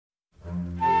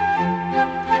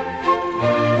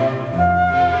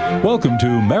Welcome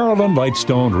to Marilyn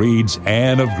Lightstone Reads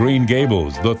Anne of Green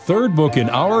Gables, the third book in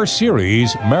our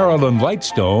series, Marilyn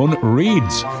Lightstone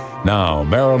Reads. Now,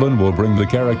 Marilyn will bring the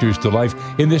characters to life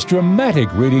in this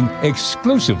dramatic reading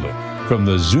exclusively from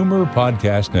the Zoomer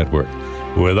Podcast Network.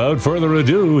 Without further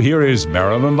ado, here is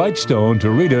Marilyn Lightstone to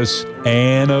read us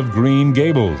Anne of Green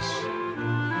Gables.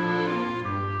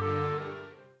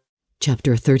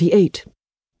 Chapter 38.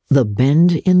 The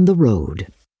Bend in the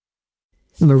Road.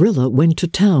 Marilla went to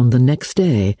town the next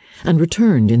day and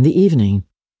returned in the evening.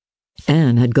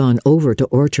 Anne had gone over to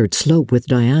Orchard Slope with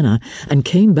Diana and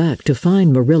came back to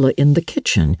find Marilla in the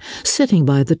kitchen, sitting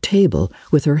by the table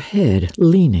with her head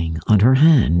leaning on her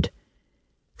hand.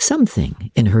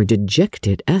 Something in her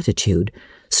dejected attitude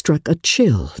struck a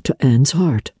chill to Anne's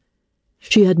heart.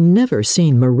 She had never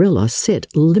seen Marilla sit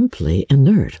limply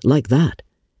inert like that.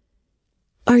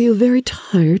 "Are you very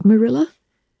tired, Marilla?"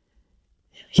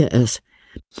 "Yes.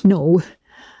 No.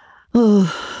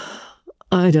 Oh,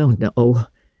 I don't know,"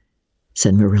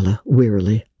 said Marilla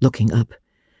wearily, looking up.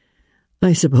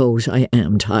 "I suppose I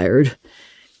am tired,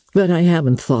 but I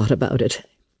haven't thought about it.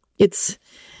 It's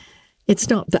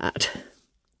not that."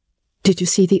 "Did you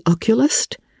see the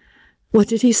oculist? What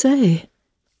did he say?"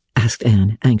 asked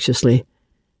Anne anxiously.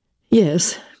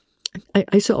 "Yes,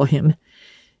 I saw him.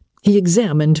 He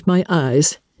examined my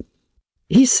eyes.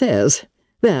 He says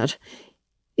that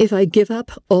if I give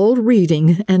up all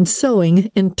reading and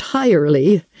sewing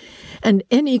entirely, and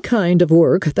any kind of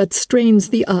work that strains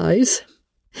the eyes,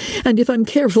 and if I'm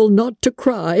careful not to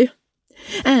cry,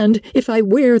 and if I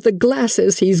wear the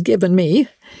glasses he's given me,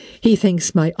 he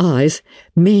thinks my eyes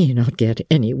may not get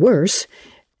any worse,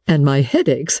 and my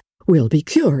headaches will be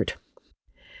cured.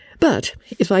 But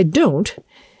if I don't,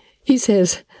 he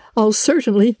says I'll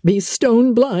certainly be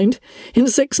stone blind in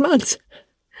 6 months.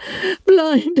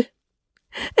 Blind!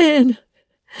 Anne,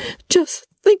 just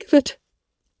think of it."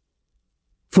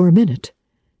 For a minute,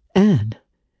 Anne,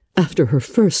 after her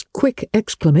first quick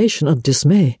exclamation of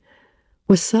dismay,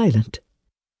 was silent.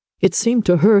 It seemed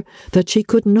to her that she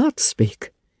could not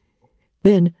speak.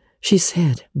 Then she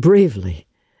said bravely,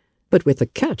 but with a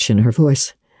catch in her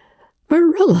voice,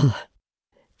 "Marilla,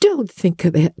 don't think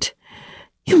of it.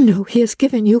 You know he has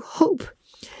given you hope.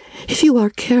 If you are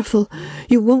careful,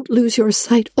 you won't lose your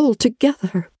sight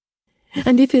altogether.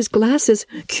 And if his glasses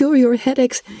cure your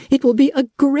headaches, it will be a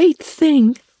great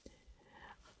thing."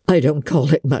 "I don't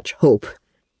call it much hope,"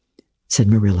 said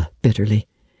Marilla bitterly.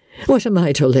 "What am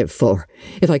I to live for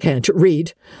if I can't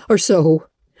read or sew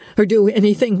or do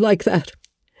anything like that?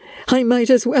 I might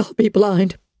as well be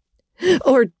blind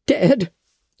or dead.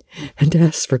 And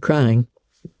as for crying,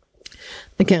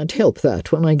 I can't help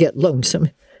that when I get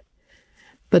lonesome.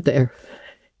 But there,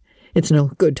 it's no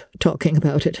good talking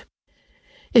about it.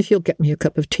 If you'll get me a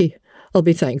cup of tea, I'll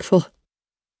be thankful.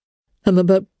 I'm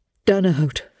about done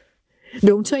out.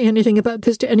 Don't say anything about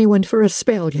this to anyone for a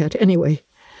spell yet, anyway.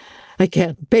 I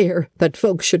can't bear that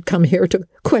folks should come here to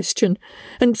question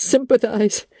and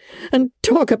sympathize and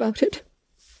talk about it."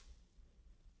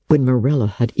 When Marilla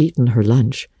had eaten her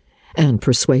lunch, Anne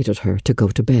persuaded her to go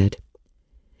to bed.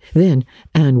 Then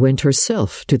Anne went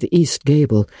herself to the east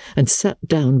gable and sat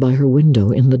down by her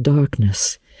window in the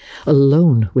darkness,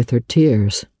 alone with her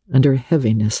tears and her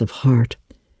heaviness of heart.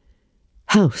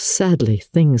 How sadly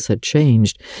things had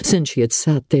changed since she had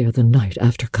sat there the night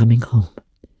after coming home.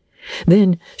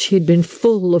 Then she had been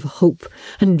full of hope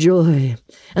and joy,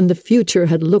 and the future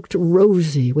had looked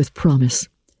rosy with promise.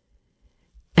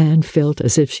 Anne felt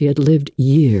as if she had lived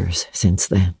years since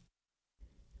then.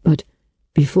 But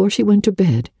before she went to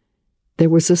bed, there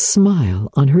was a smile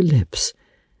on her lips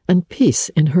and peace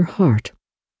in her heart.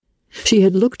 She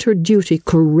had looked her duty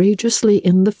courageously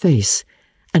in the face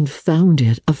and found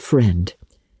it a friend,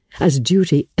 as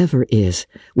duty ever is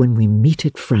when we meet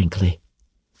it frankly.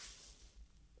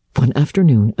 One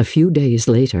afternoon, a few days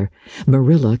later,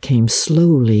 Marilla came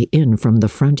slowly in from the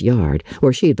front yard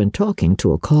where she had been talking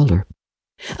to a caller,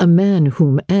 a man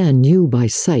whom Anne knew by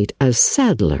sight as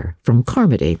Sadler from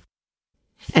Carmody.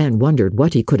 Anne wondered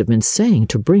what he could have been saying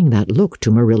to bring that look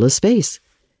to Marilla's face.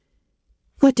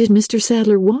 "What did Mr.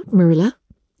 Sadler want, Marilla?"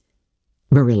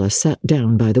 Marilla sat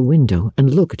down by the window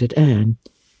and looked at Anne.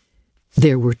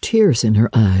 There were tears in her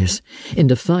eyes, in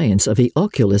defiance of the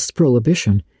oculist's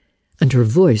prohibition, and her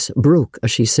voice broke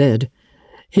as she said,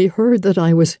 "He heard that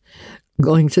I was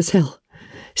going to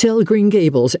sell Green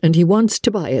Gables, and he wants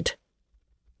to buy it."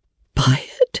 "Buy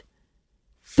it?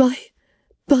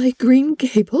 Buy Green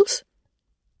Gables?"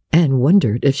 Anne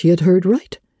wondered if she had heard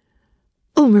right.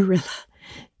 "Oh, Marilla,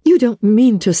 you don't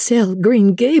mean to sell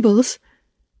Green Gables?"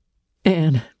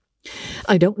 "Anne,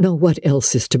 I don't know what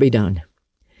else is to be done.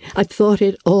 I've thought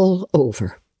it all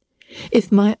over.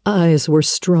 If my eyes were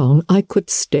strong, I could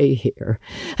stay here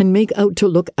and make out to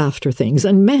look after things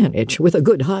and manage with a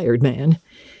good hired man.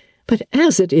 But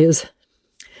as it is,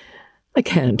 I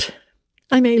can't.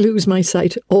 I may lose my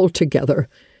sight altogether.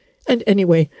 And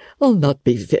anyway, I'll not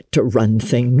be fit to run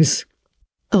things.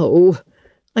 Oh,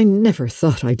 I never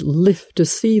thought I'd live to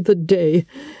see the day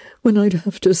when I'd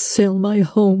have to sell my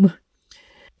home.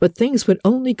 But things would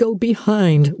only go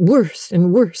behind, worse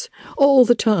and worse, all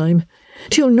the time,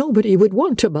 till nobody would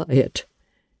want to buy it.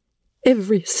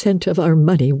 Every cent of our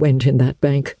money went in that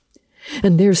bank,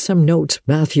 and there's some notes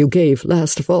Matthew gave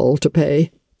last fall to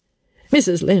pay.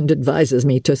 Mrs. Lynde advises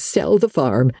me to sell the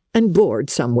farm and board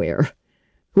somewhere.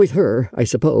 With her, I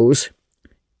suppose.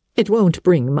 It won't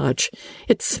bring much.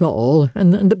 It's small,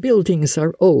 and the buildings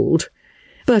are old.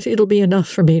 But it'll be enough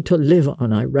for me to live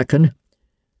on, I reckon.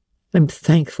 I'm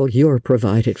thankful you're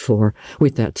provided for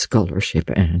with that scholarship,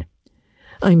 Anne.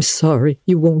 I'm sorry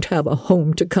you won't have a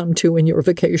home to come to in your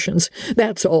vacations,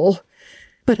 that's all.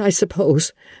 But I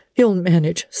suppose you'll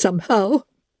manage somehow.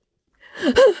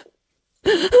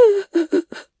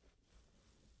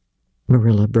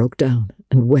 Marilla broke down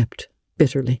and wept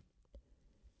bitterly.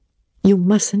 You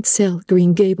mustn't sell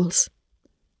Green Gables,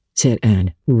 said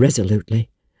Anne resolutely.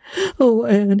 Oh,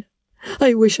 Anne,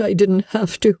 I wish I didn't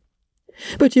have to.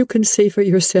 But you can see for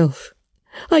yourself.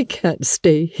 I can't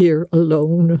stay here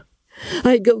alone.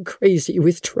 I'd go crazy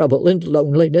with trouble and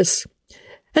loneliness.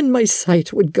 And my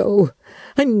sight would go.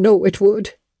 I know it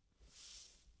would.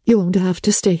 You won't have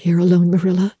to stay here alone,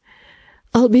 Marilla.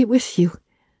 I'll be with you.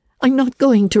 I'm not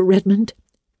going to Redmond.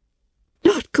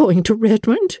 Not going to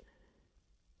Redmond?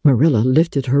 Marilla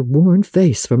lifted her worn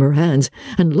face from her hands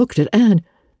and looked at Anne.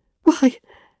 Why,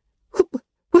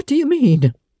 what do you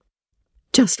mean?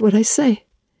 Just what I say.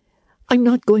 I'm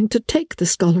not going to take the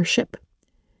scholarship.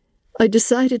 I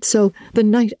decided so the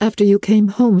night after you came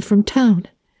home from town.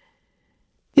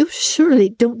 You surely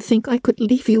don't think I could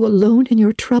leave you alone in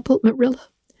your trouble, Marilla?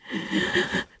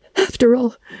 After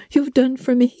all you've done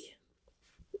for me.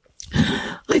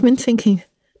 I've been thinking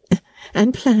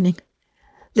and planning.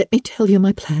 Let me tell you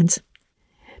my plans.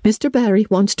 Mr. Barry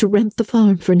wants to rent the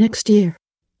farm for next year.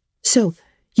 So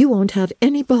you won't have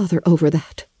any bother over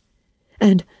that.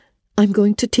 And I'm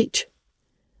going to teach.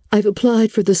 I've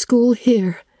applied for the school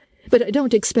here, but I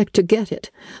don't expect to get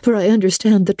it, for I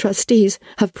understand the trustees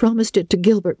have promised it to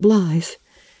Gilbert Blythe.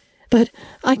 But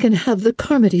I can have the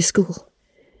Carmody School.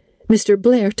 Mr.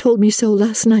 Blair told me so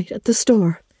last night at the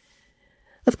store.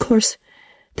 Of course,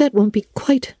 that won't be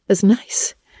quite as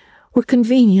nice or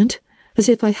convenient as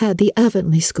if I had the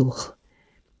Avonlea School.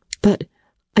 But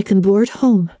I can board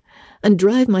home and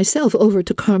drive myself over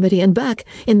to Carmody and back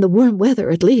in the warm weather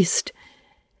at least.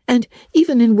 And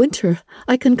even in winter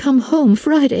I can come home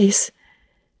Fridays.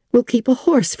 We'll keep a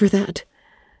horse for that.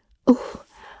 Oh,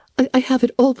 I have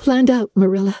it all planned out,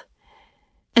 Marilla.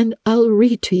 And I'll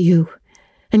read to you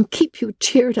and keep you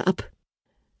cheered up.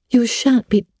 You shan't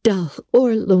be dull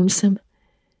or lonesome,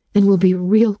 and we'll be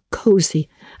real cozy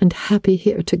and happy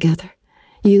here together,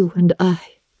 you and I.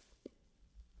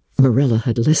 Marilla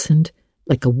had listened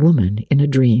like a woman in a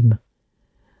dream.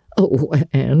 Oh,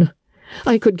 Anne,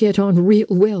 I could get on real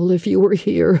well if you were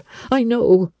here, I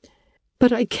know.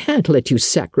 But I can't let you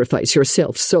sacrifice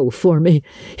yourself so for me.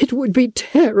 It would be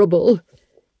terrible.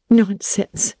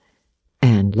 Nonsense.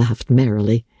 Anne laughed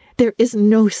merrily. There is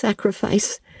no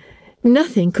sacrifice.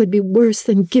 Nothing could be worse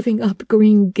than giving up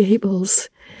Green Gables.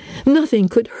 Nothing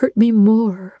could hurt me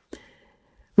more.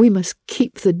 We must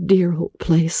keep the dear old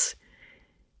place.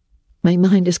 My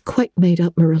mind is quite made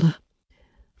up, Marilla.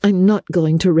 I'm not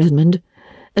going to Redmond,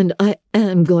 and I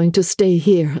am going to stay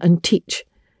here and teach.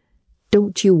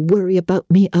 Don't you worry about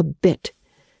me a bit.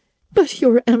 But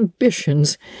your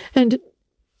ambitions, and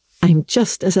I'm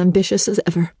just as ambitious as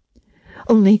ever.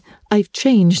 Only I've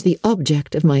changed the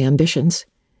object of my ambitions.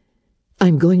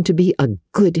 I'm going to be a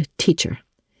good teacher,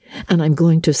 and I'm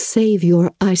going to save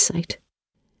your eyesight.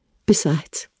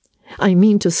 Besides, I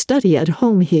mean to study at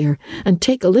home here and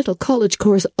take a little college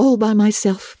course all by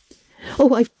myself.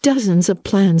 Oh, I've dozens of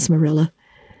plans, Marilla.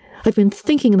 I've been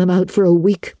thinking them out for a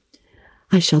week.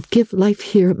 I shall give life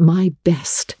here my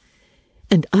best,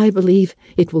 and I believe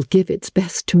it will give its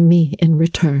best to me in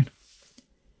return.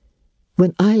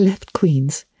 When I left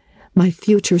Queen's, my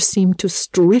future seemed to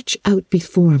stretch out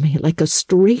before me like a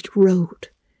straight road.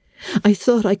 I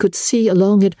thought I could see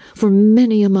along it for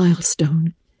many a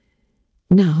milestone.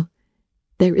 Now,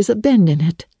 there is a bend in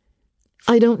it.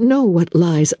 I don't know what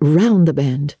lies round the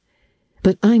bend,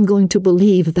 but I'm going to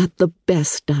believe that the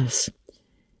best does.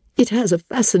 It has a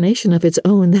fascination of its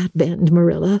own, that bend,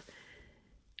 Marilla.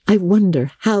 I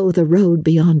wonder how the road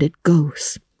beyond it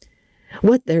goes,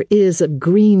 what there is of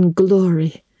green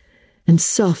glory and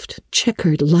soft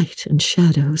checkered light and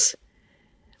shadows,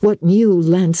 what new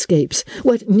landscapes,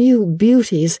 what new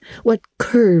beauties, what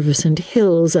curves and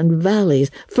hills and valleys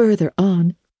further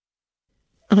on.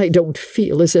 I don't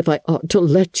feel as if I ought to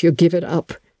let you give it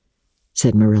up,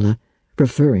 said Marilla,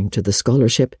 referring to the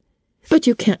scholarship. But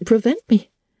you can't prevent me.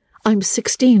 I'm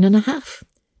 16 and a half.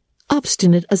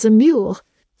 Obstinate as a mule,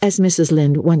 as Mrs.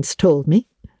 Lynde once told me,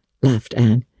 laughed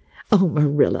Anne. Oh,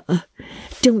 Marilla,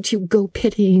 don't you go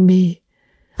pitying me.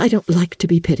 I don't like to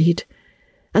be pitied,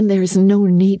 and there's no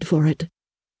need for it.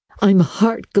 I'm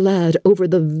heart-glad over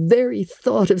the very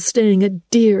thought of staying at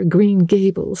dear Green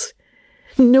Gables.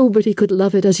 Nobody could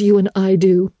love it as you and I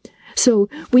do, so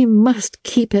we must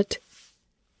keep it.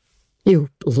 You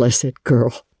blessed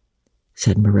girl,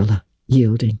 said Marilla,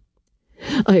 yielding.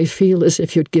 I feel as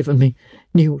if you'd given me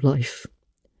new life.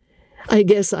 I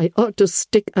guess I ought to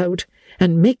stick out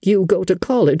and make you go to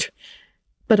college,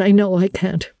 but I know I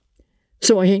can't,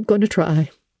 so I ain't going to try.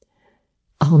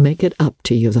 I'll make it up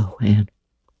to you, though, Anne.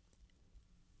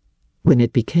 When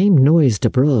it became noised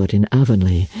abroad in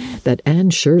Avonlea that Anne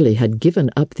Shirley had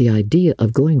given up the idea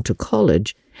of going to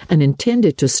college and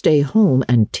intended to stay home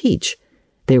and teach,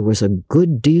 there was a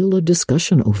good deal of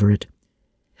discussion over it.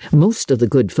 Most of the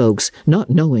good folks, not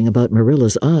knowing about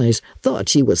Marilla's eyes, thought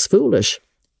she was foolish.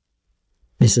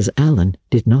 Mrs. Allan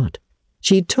did not.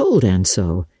 She told Anne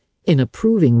so, in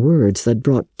approving words that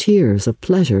brought tears of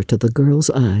pleasure to the girl's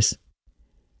eyes.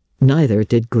 Neither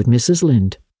did good Mrs.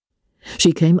 Lynde.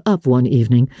 She came up one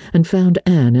evening and found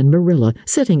Anne and Marilla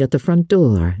sitting at the front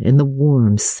door in the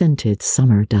warm, scented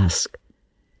summer dusk.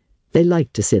 They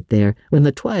liked to sit there when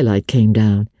the twilight came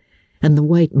down, and the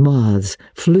white moths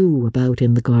flew about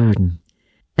in the garden,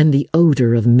 and the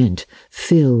odor of mint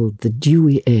filled the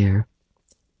dewy air.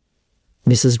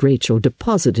 Mrs. Rachel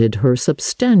deposited her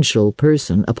substantial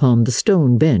person upon the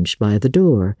stone bench by the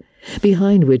door,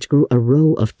 behind which grew a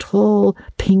row of tall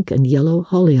pink and yellow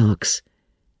hollyhocks,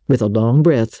 with a long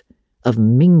breath of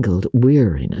mingled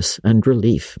weariness and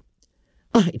relief.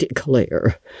 I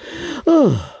declare,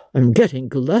 I'm getting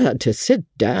glad to sit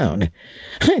down.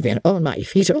 I've been on my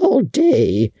feet all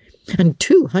day, and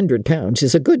 200 pounds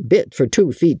is a good bit for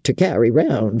 2 feet to carry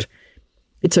round.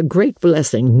 It's a great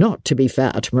blessing not to be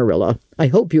fat, Marilla. I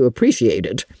hope you appreciate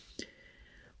it.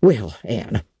 Well,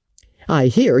 Anne, I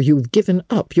hear you've given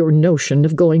up your notion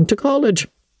of going to college.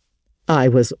 I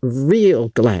was real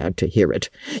glad to hear it.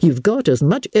 You've got as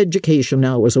much education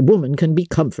now as a woman can be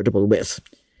comfortable with.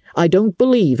 I don't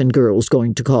believe in girls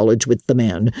going to college with the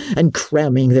men and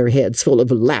cramming their heads full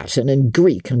of Latin and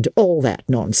Greek and all that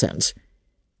nonsense.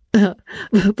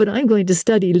 But I'm going to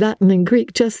study Latin and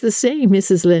Greek just the same,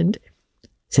 Mrs. Lynde,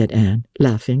 said Anne,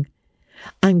 laughing.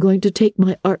 I'm going to take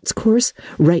my arts course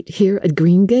right here at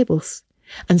Green Gables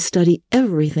and study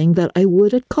everything that I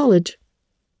would at college.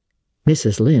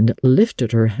 Mrs. Lynde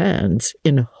lifted her hands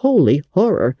in holy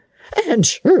horror. Anne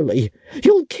Shirley,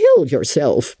 you'll kill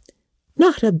yourself.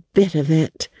 Not a bit of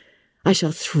it. I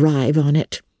shall thrive on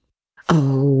it.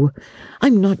 Oh,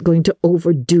 I'm not going to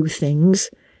overdo things,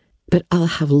 but I'll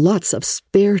have lots of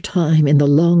spare time in the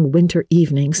long winter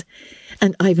evenings,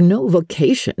 and I've no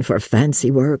vocation for fancy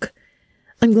work.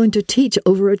 I'm going to teach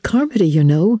over at Carmody, you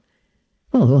know.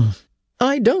 Oh,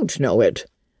 I don't know it.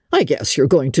 I guess you're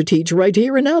going to teach right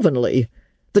here in Avonlea.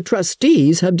 The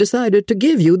trustees have decided to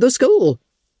give you the school.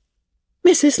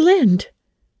 Mrs. Lynde,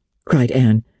 cried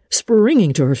Anne,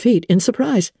 springing to her feet in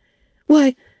surprise.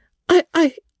 Why,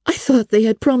 I thought they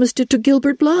had promised it to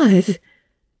Gilbert Blythe.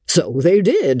 So they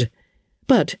did.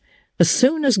 But as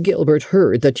soon as Gilbert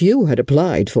heard that you had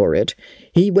applied for it,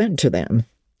 he went to them.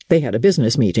 They had a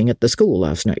business meeting at the school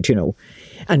last night, you know,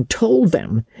 and told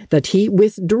them that he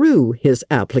withdrew his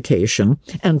application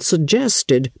and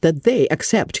suggested that they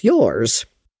accept yours.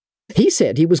 He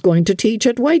said he was going to teach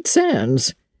at White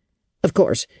Sands. Of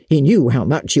course, he knew how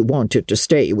much you wanted to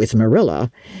stay with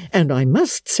Marilla, and I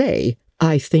must say,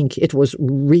 I think it was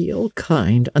real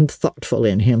kind and thoughtful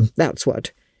in him, that's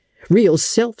what. Real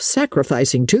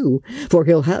self-sacrificing, too, for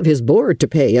he'll have his board to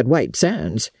pay at White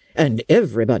Sands, and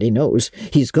everybody knows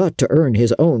he's got to earn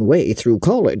his own way through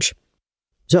college.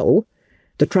 So,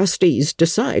 the trustees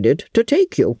decided to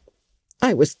take you.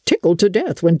 I was tickled to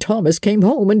death when Thomas came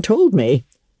home and told me.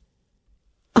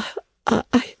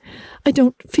 I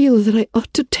don't feel that I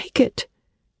ought to take it,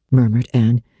 murmured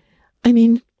Anne. I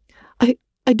mean,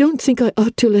 I don't think I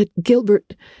ought to let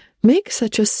Gilbert make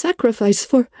such a sacrifice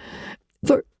for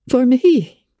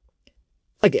me.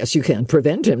 I guess you can't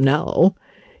prevent him now.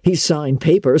 He signed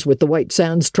papers with the White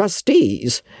Sands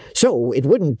trustees, so it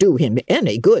wouldn't do him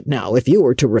any good now if you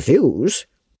were to refuse.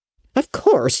 Of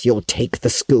course you'll take the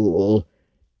school.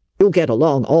 You'll get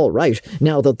along all right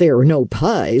now that there are no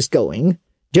pies going.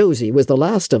 Josie was the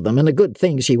last of them, and a good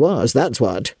thing she was, that's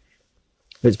what.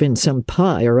 There's been some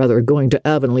pie or other going to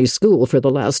Avonlea School for the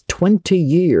last 20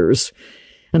 years,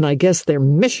 and I guess their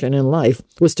mission in life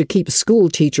was to keep school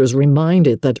teachers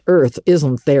reminded that Earth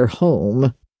isn't their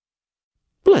home.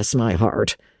 Bless my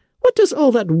heart, what does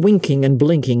all that winking and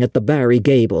blinking at the Barry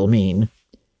gable mean?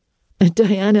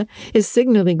 Diana is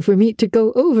signaling for me to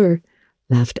go over,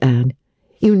 laughed Anne.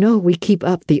 You know we keep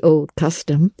up the old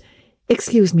custom.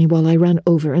 Excuse me while I run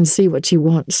over and see what she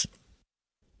wants.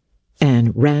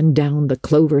 Anne ran down the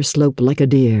clover slope like a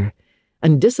deer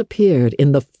and disappeared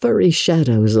in the furry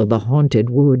shadows of the haunted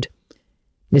wood.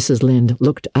 Mrs. Lynde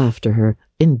looked after her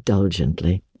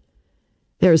indulgently.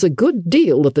 There's a good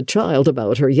deal of the child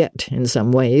about her yet, in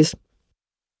some ways.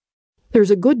 There's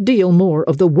a good deal more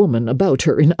of the woman about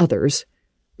her in others,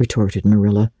 retorted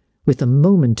Marilla, with a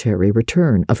momentary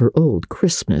return of her old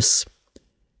crispness.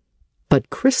 But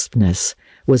crispness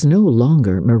was no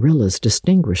longer Marilla's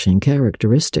distinguishing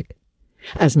characteristic.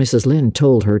 As Mrs. Lynde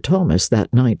told her Thomas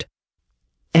that night,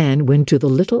 Anne went to the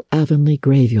little Avonlea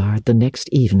graveyard the next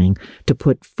evening to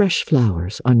put fresh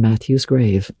flowers on Matthew's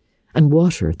grave and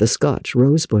water the Scotch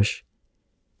rosebush.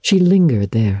 She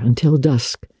lingered there until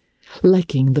dusk,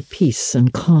 liking the peace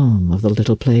and calm of the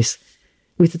little place,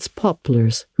 with its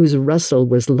poplars whose rustle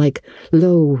was like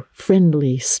low,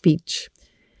 friendly speech,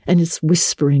 and its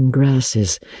whispering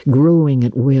grasses growing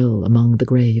at will among the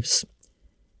graves.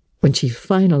 When she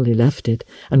finally left it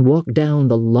and walked down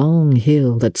the long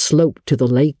hill that sloped to the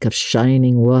lake of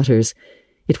shining waters,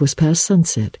 it was past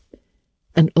sunset,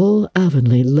 and all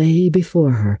Avonlea lay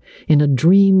before her in a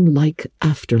dream-like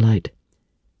afterlight,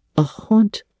 a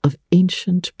haunt of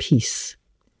ancient peace.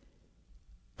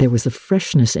 There was a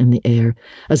freshness in the air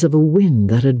as of a wind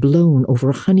that had blown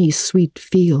over honey-sweet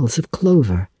fields of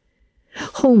clover.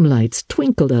 Home lights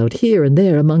twinkled out here and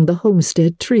there among the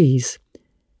homestead trees.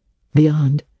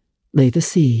 Beyond lay the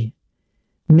sea,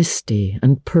 misty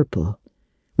and purple,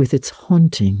 with its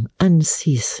haunting,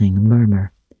 unceasing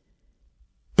murmur.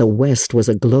 The west was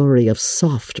a glory of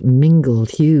soft,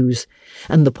 mingled hues,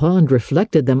 and the pond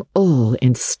reflected them all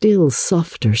in still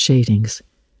softer shadings.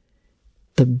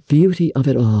 The beauty of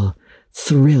it all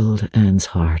thrilled Anne's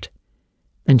heart,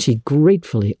 and she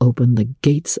gratefully opened the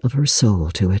gates of her soul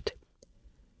to it.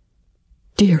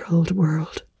 "Dear old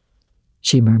world,"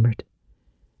 she murmured,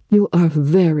 "you are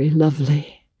very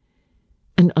lovely,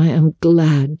 and I am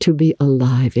glad to be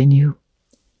alive in you."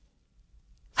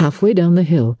 Halfway down the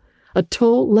hill, a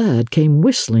tall lad came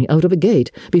whistling out of a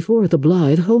gate before the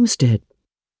Blythe homestead.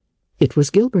 It was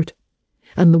Gilbert,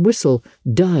 and the whistle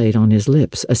died on his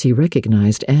lips as he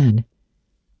recognized Anne.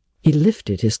 He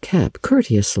lifted his cap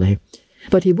courteously,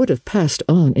 but he would have passed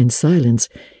on in silence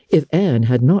if Anne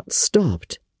had not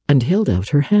stopped and held out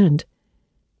her hand.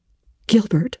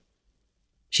 "Gilbert,"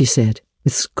 she said,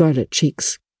 with scarlet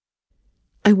cheeks,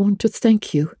 "I want to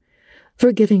thank you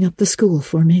for giving up the school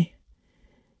for me.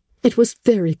 It was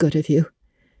very good of you,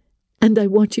 and I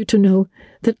want you to know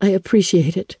that I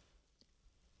appreciate it."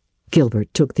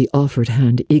 Gilbert took the offered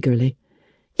hand eagerly.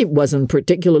 "It wasn't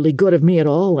particularly good of me at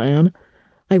all, Anne.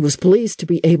 I was pleased to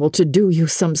be able to do you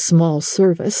some small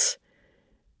service.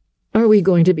 Are we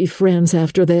going to be friends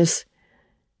after this?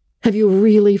 Have you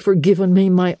really forgiven me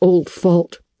my old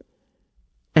fault?"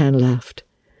 Anne laughed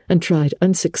and tried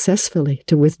unsuccessfully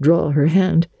to withdraw her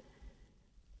hand.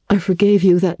 "I forgave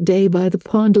you that day by the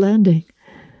pond landing,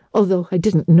 although I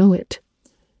didn't know it.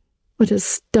 What a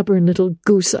stubborn little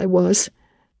goose I was.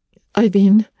 I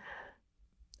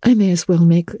may as well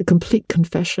make a complete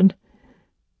confession.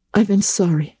 I've been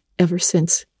sorry ever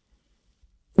since."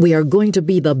 "We are going to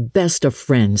be the best of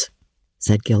friends,"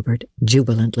 said Gilbert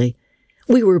jubilantly.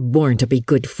 "We were born to be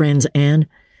good friends, Anne.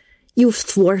 You've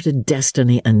thwarted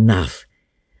destiny enough.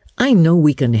 I know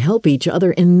we can help each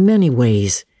other in many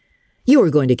ways. You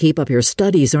are going to keep up your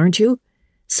studies, aren't you?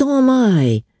 So am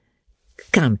I.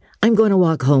 Come, I'm going to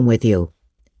walk home with you."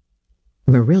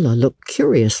 Marilla looked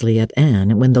curiously at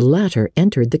Anne when the latter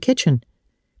entered the kitchen.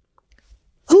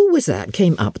 "Who was that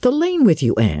came up the lane with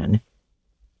you, Anne?"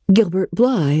 "Gilbert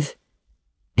Blythe,"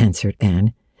 answered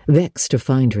Anne, vexed to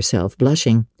find herself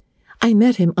blushing. "I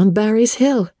met him on Barry's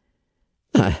Hill."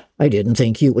 I didn't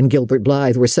think you and Gilbert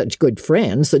Blythe were such good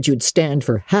friends that you'd stand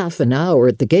for half an hour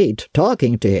at the gate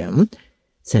talking to him,"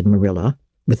 said Marilla,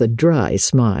 with a dry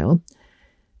smile.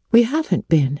 "We haven't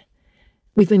been.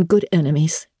 We've been good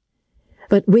enemies.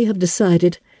 But we have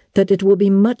decided that it will be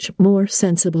much more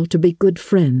sensible to be good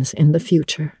friends in the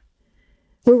future.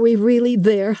 Were we really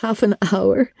there half an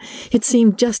hour? It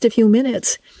seemed just a few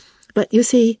minutes. But you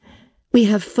see, we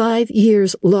have 5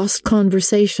 years' lost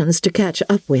conversations to catch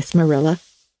up with, Marilla.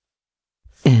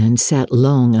 Anne sat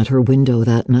long at her window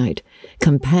that night,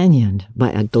 companioned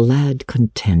by a glad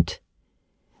content.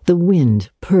 The wind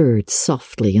purred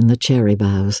softly in the cherry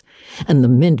boughs, and the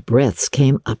mint breaths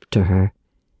came up to her.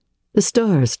 The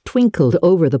stars twinkled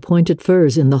over the pointed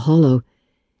firs in the hollow,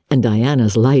 and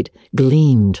Diana's light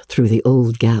gleamed through the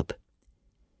old gap.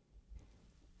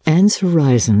 Anne's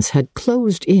horizons had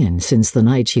closed in since the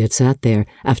night she had sat there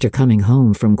after coming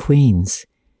home from Queen's.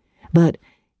 But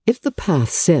if the path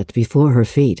set before her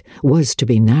feet was to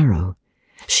be narrow,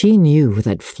 she knew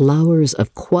that flowers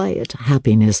of quiet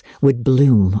happiness would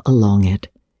bloom along it.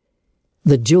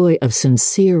 The joy of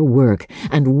sincere work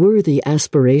and worthy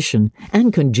aspiration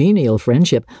and congenial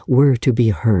friendship were to be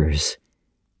hers.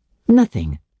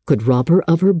 Nothing could rob her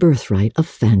of her birthright of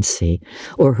fancy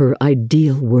or her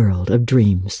ideal world of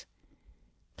dreams.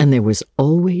 And there was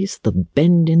always the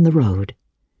bend in the road.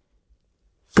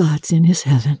 God's in his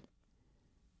heaven.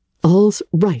 All's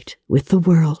right with the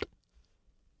world,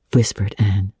 whispered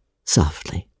Anne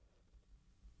softly.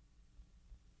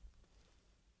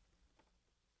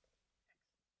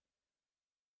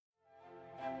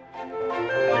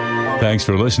 Thanks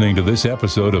for listening to this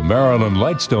episode of Marilyn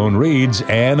Lightstone Reads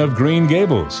Anne of Green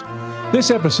Gables. This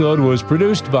episode was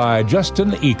produced by Justin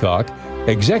Eacock,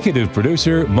 executive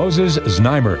producer Moses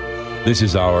Znaimer. This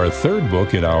is our third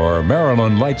book in our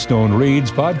Marilyn Lightstone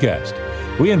Reads podcast.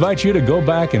 We invite you to go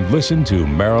back and listen to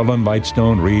Marilyn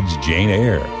Lightstone Reads Jane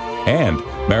Eyre and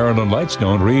Marilyn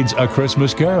Lightstone Reads A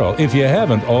Christmas Carol if you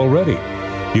haven't already.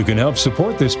 You can help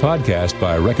support this podcast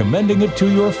by recommending it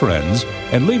to your friends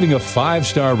and leaving a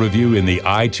 5-star review in the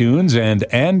iTunes and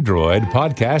Android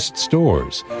podcast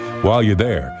stores. While you're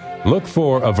there, look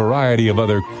for a variety of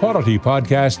other quality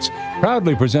podcasts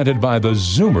proudly presented by the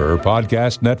Zoomer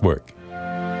Podcast Network.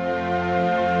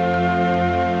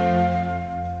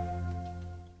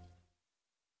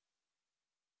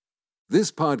 This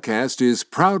podcast is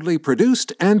proudly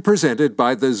produced and presented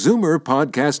by the Zoomer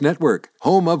Podcast Network,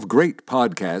 home of great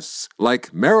podcasts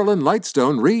like Marilyn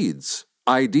Lightstone Reads,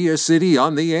 Idea City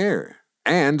on the Air,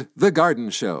 and The Garden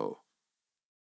Show.